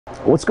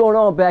What's going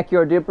on,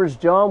 backyard dippers?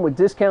 John with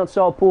Discount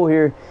Saw Pool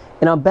here,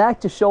 and I'm back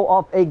to show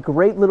off a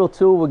great little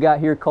tool we got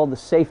here called the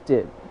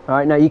SAFEDIP. All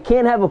right, now you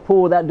can't have a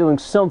pool without doing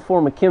some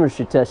form of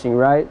chemistry testing,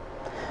 right?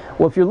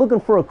 Well, if you're looking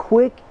for a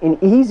quick and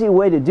easy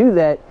way to do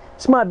that,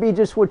 this might be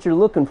just what you're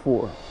looking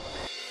for.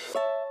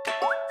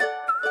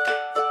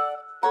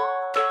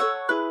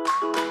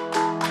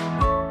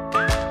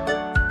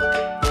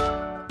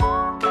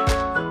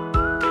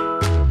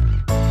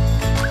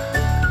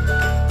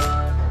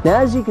 Now,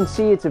 as you can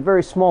see, it's a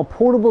very small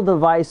portable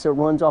device that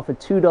runs off of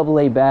 2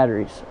 AA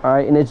batteries, all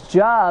right, and its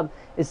job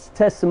is to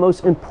test the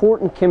most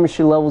important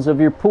chemistry levels of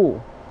your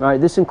pool. All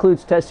right, this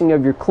includes testing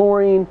of your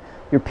chlorine,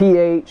 your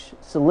pH,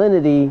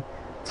 salinity,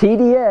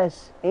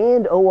 TDS,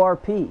 and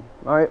ORP.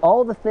 All right,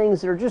 all the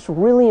things that are just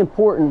really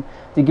important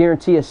to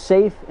guarantee a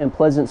safe and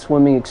pleasant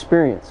swimming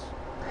experience.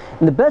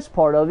 And the best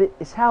part of it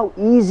is how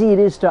easy it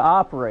is to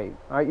operate.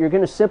 All right, you're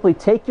going to simply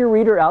take your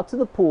reader out to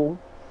the pool,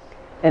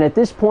 and at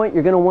this point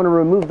you're going to want to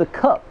remove the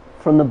cup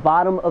from the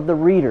bottom of the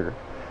reader.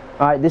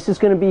 All right, this is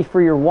going to be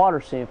for your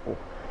water sample.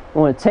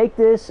 You want to take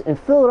this and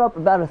fill it up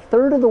about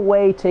 1/3 of the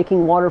way,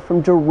 taking water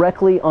from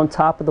directly on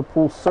top of the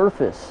pool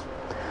surface.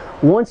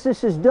 Once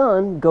this is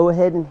done, go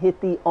ahead and hit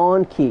the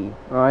on key,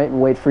 all right,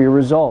 and wait for your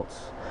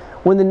results.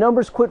 When the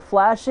numbers quit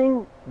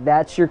flashing,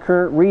 that's your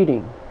current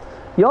reading.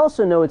 You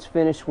also know it's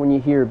finished when you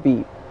hear a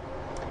beep.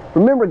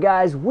 Remember,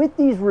 guys, with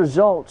these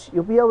results,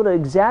 you'll be able to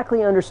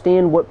exactly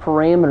understand what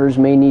parameters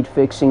may need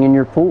fixing in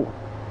your pool.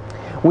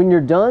 When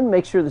you're done,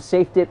 make sure the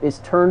SAFEDIP is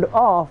turned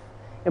off,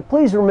 and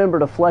please remember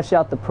to flush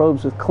out the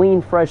probes with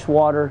clean, fresh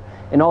water,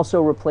 and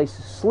also replace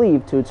the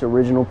sleeve to its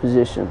original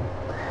position.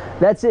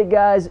 That's it,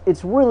 guys.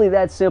 It's really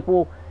that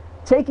simple.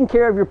 Taking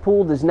care of your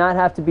pool does not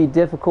have to be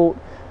difficult.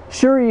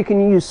 Sure, you can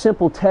use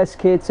simple test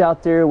kits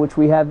out there, which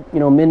we have,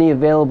 many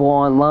available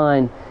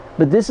online,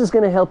 but this is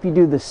going to help you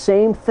do the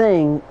same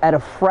thing at a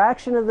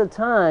fraction of the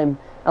time,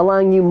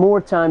 allowing you more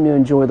time to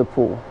enjoy the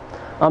pool.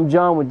 I'm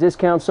John with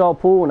Discount Saw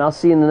Pool, and I'll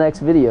see you in the next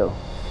video.